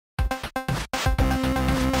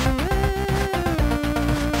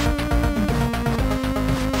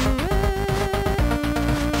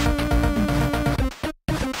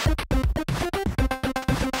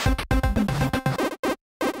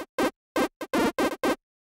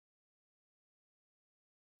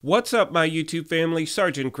What's up, my YouTube family?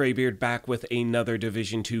 Sergeant Greybeard back with another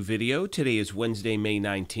Division 2 video. Today is Wednesday, May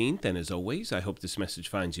 19th, and as always, I hope this message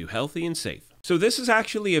finds you healthy and safe. So this is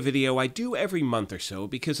actually a video I do every month or so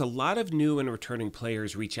because a lot of new and returning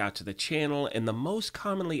players reach out to the channel, and the most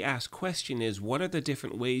commonly asked question is, what are the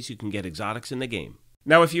different ways you can get exotics in the game?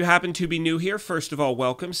 Now, if you happen to be new here, first of all,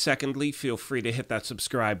 welcome. Secondly, feel free to hit that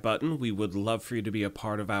subscribe button. We would love for you to be a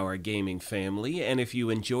part of our gaming family. And if you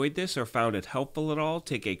enjoyed this or found it helpful at all,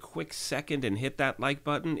 take a quick second and hit that like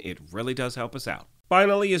button. It really does help us out.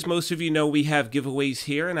 Finally, as most of you know, we have giveaways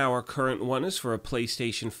here, and our current one is for a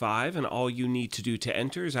PlayStation 5, and all you need to do to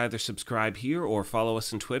enter is either subscribe here or follow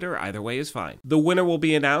us on Twitter. Either way is fine. The winner will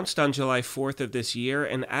be announced on July 4th of this year,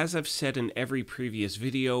 and as I've said in every previous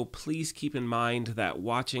video, please keep in mind that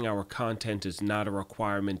watching our content is not a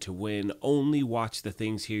requirement to win. Only watch the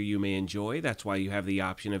things here you may enjoy. That's why you have the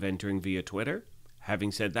option of entering via Twitter.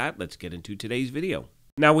 Having said that, let's get into today's video.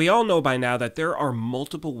 Now, we all know by now that there are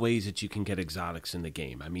multiple ways that you can get exotics in the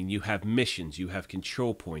game. I mean, you have missions, you have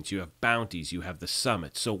control points, you have bounties, you have the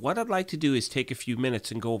summit. So what I'd like to do is take a few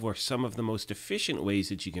minutes and go over some of the most efficient ways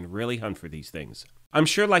that you can really hunt for these things. I'm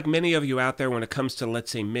sure, like many of you out there, when it comes to,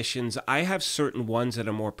 let's say, missions, I have certain ones that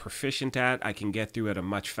I'm more proficient at. I can get through at a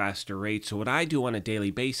much faster rate. So what I do on a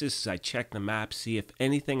daily basis is I check the map, see if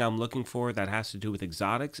anything I'm looking for that has to do with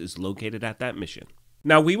exotics is located at that mission.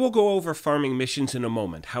 Now, we will go over farming missions in a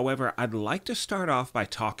moment. However, I'd like to start off by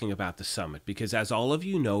talking about the summit, because as all of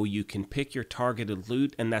you know, you can pick your targeted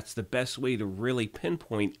loot, and that's the best way to really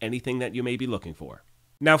pinpoint anything that you may be looking for.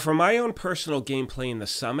 Now, for my own personal gameplay in the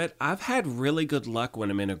summit, I've had really good luck when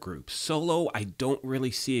I'm in a group. Solo, I don't really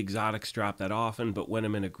see exotics drop that often, but when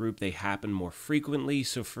I'm in a group, they happen more frequently.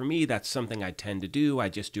 So for me, that's something I tend to do. I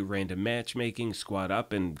just do random matchmaking, squad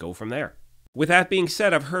up, and go from there. With that being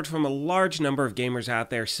said, I've heard from a large number of gamers out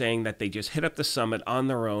there saying that they just hit up the summit on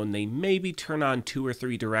their own. They maybe turn on 2 or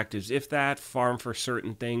 3 directives, if that, farm for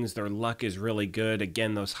certain things. Their luck is really good.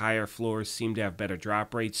 Again, those higher floors seem to have better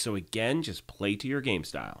drop rates. So again, just play to your game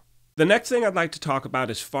style. The next thing I'd like to talk about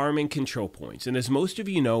is farming control points. And as most of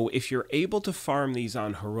you know, if you're able to farm these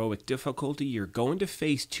on heroic difficulty, you're going to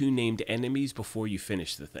face 2 named enemies before you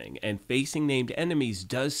finish the thing. And facing named enemies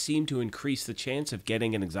does seem to increase the chance of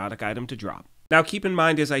getting an exotic item to drop. Now, keep in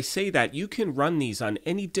mind as I say that, you can run these on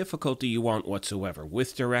any difficulty you want whatsoever.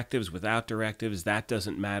 With directives, without directives, that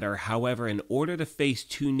doesn't matter. However, in order to face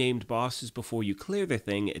 2 named bosses before you clear the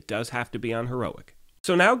thing, it does have to be on heroic.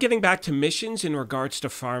 So now getting back to missions in regards to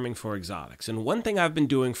farming for exotics, and one thing I've been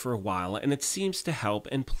doing for a while, and it seems to help,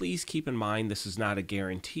 and please keep in mind this is not a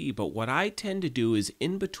guarantee, but what I tend to do is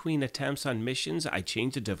in between attempts on missions, I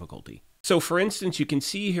change the difficulty. So for instance, you can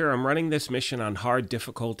see here I'm running this mission on hard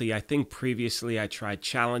difficulty. I think previously I tried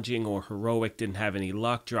challenging or heroic, didn't have any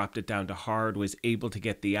luck, dropped it down to hard, was able to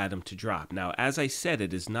get the item to drop. Now, as I said,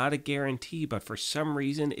 it is not a guarantee, but for some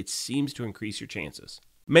reason it seems to increase your chances.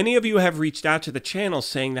 Many of you have reached out to the channel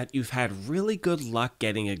saying that you've had really good luck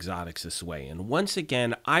getting exotics this way, and once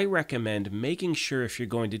again, I recommend making sure if you're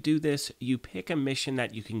going to do this, you pick a mission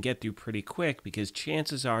that you can get through pretty quick, because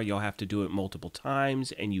chances are you'll have to do it multiple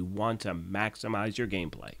times and you want to maximize your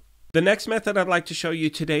gameplay. The next method I'd like to show you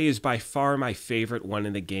today is by far my favorite one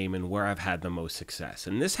in the game and where I've had the most success,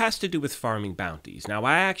 and this has to do with farming bounties. Now,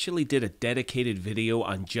 I actually did a dedicated video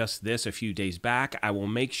on just this a few days back. I will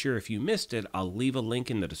make sure if you missed it, I'll leave a link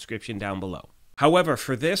in the description down below. However,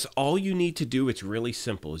 for this, all you need to do, it's really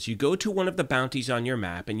simple, is you go to one of the bounties on your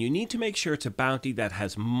map, and you need to make sure it's a bounty that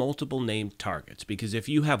has multiple named targets, because if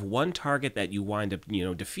you have one target that you wind up,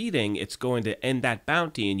 defeating, it's going to end that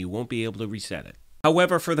bounty and you won't be able to reset it.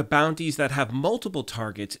 However, for the bounties that have multiple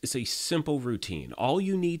targets, it's a simple routine. All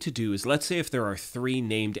you need to do is, let's say if there are 3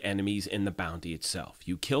 named enemies in the bounty itself.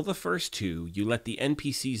 You kill the first 2, you let the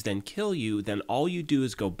NPCs then kill you, then all you do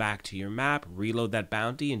is go back to your map, reload that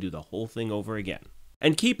bounty, and do the whole thing over again.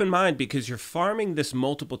 And keep in mind, because you're farming this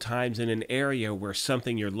multiple times in an area where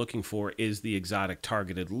something you're looking for is the exotic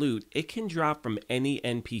targeted loot, it can drop from any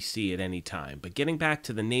NPC at any time. But getting back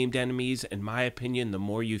to the named enemies, in my opinion, the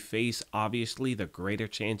more you face, obviously, the greater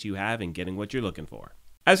chance you have in getting what you're looking for.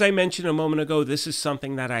 As I mentioned a moment ago, this is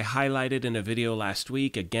something that I highlighted in a video last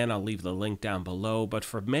week. Again, I'll leave the link down below. But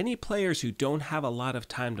for many players who don't have a lot of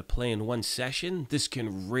time to play in one session, this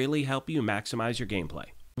can really help you maximize your gameplay.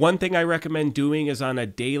 One thing I recommend doing is on a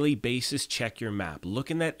daily basis, check your map. Look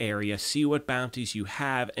in that area, see what bounties you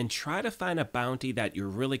have, and try to find a bounty that you're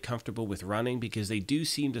really comfortable with running, because they do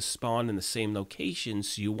seem to spawn in the same location,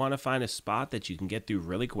 so you want to find a spot that you can get through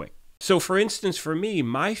really quick. So for instance, for me,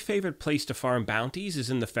 my favorite place to farm bounties is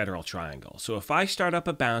in the Federal Triangle. So if I start up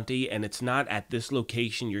a bounty and it's not at this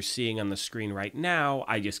location you're seeing on the screen right now,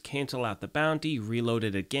 I just cancel out the bounty, reload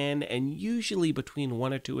it again, and usually between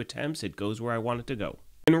 1 or 2 attempts, it goes where I want it to go.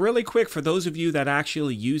 And really quick, for those of you that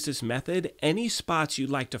actually use this method, any spots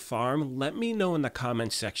you'd like to farm, let me know in the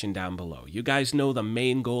comments section down below. You guys know the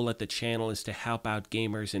main goal at the channel is to help out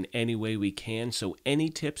gamers in any way we can, so any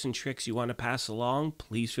tips and tricks you want to pass along,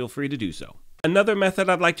 please feel free to do so. Another method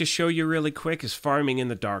I'd like to show you really quick is farming in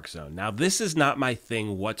the dark zone. Now this is not my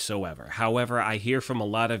thing whatsoever. However, I hear from a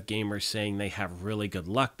lot of gamers saying they have really good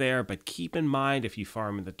luck there, but keep in mind if you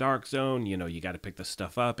farm in the dark zone, you got to pick the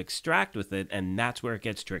stuff up, extract with it, and that's where it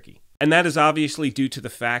gets tricky. And that is obviously due to the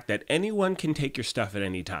fact that anyone can take your stuff at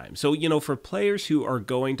any time. So, for players who are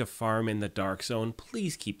going to farm in the dark zone,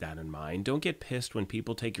 please keep that in mind. Don't get pissed when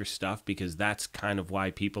people take your stuff because that's kind of why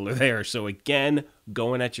people are there. So again,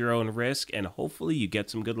 going at your own risk and hopefully you get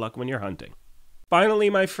some good luck when you're hunting. Finally,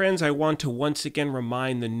 my friends, I want to once again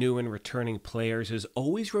remind the new and returning players is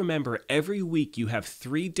always remember every week you have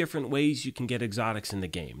 3 different ways you can get exotics in the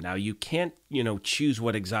game. Now you can't, choose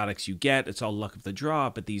what exotics you get. It's all luck of the draw,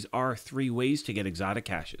 but these are 3 ways to get exotic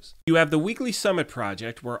caches. You have the weekly summit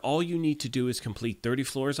project where all you need to do is complete 30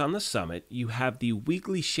 floors on the summit. You have the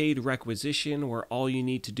weekly shade requisition where all you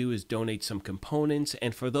need to do is donate some components.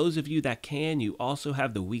 And for those of you that can, you also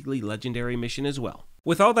have the weekly legendary mission as well.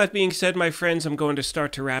 With all that being said, my friends, I'm going to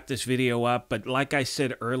start to wrap this video up, but like I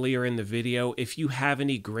said earlier in the video, if you have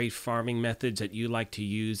any great farming methods that you like to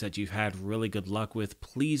use that you've had really good luck with,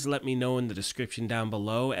 please let me know in the description down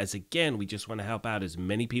below, as again, we just want to help out as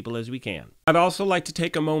many people as we can. I'd also like to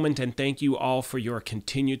take a moment and thank you all for your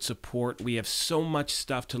continued support. We have so much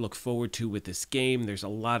stuff to look forward to with this game. There's a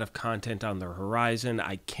lot of content on the horizon.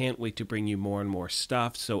 I can't wait to bring you more and more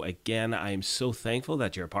stuff, so again, I am so thankful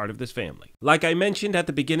that you're a part of this family. Like I mentioned at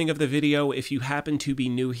the beginning of the video, if you happen to be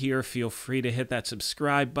new here, feel free to hit that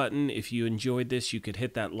subscribe button. If you enjoyed this, you could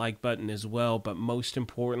hit that like button as well, but most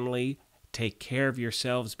importantly, take care of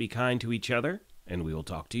yourselves, be kind to each other, and we will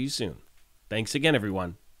talk to you soon. Thanks again,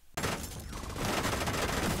 everyone.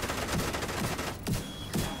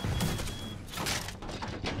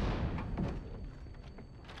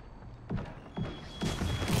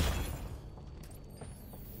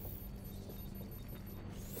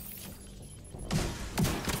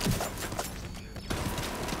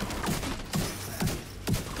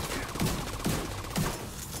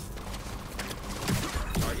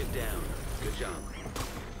 Down. Good job.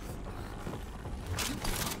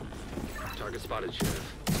 Target spotted, Sheriff.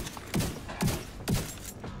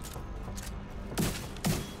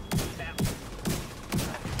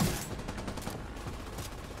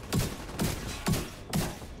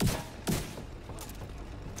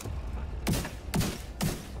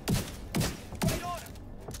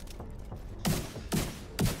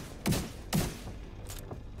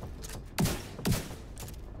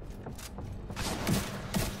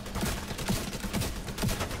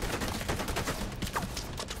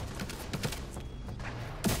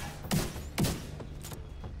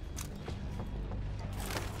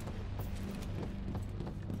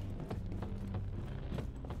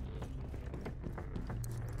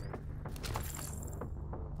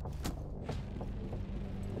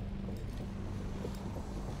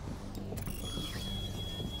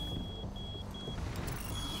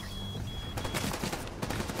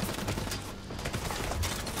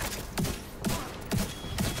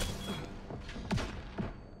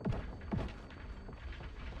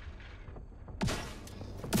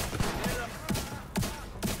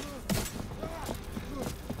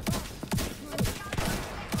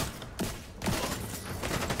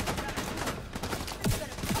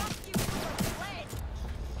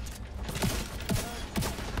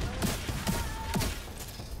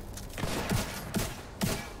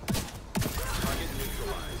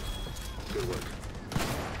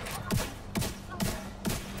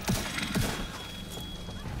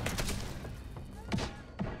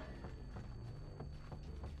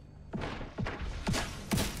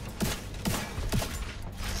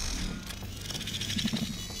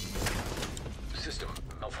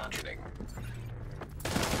 Malfunctioning.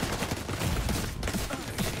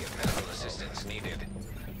 Immediate medical assistance needed.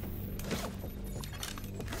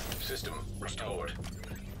 System restored.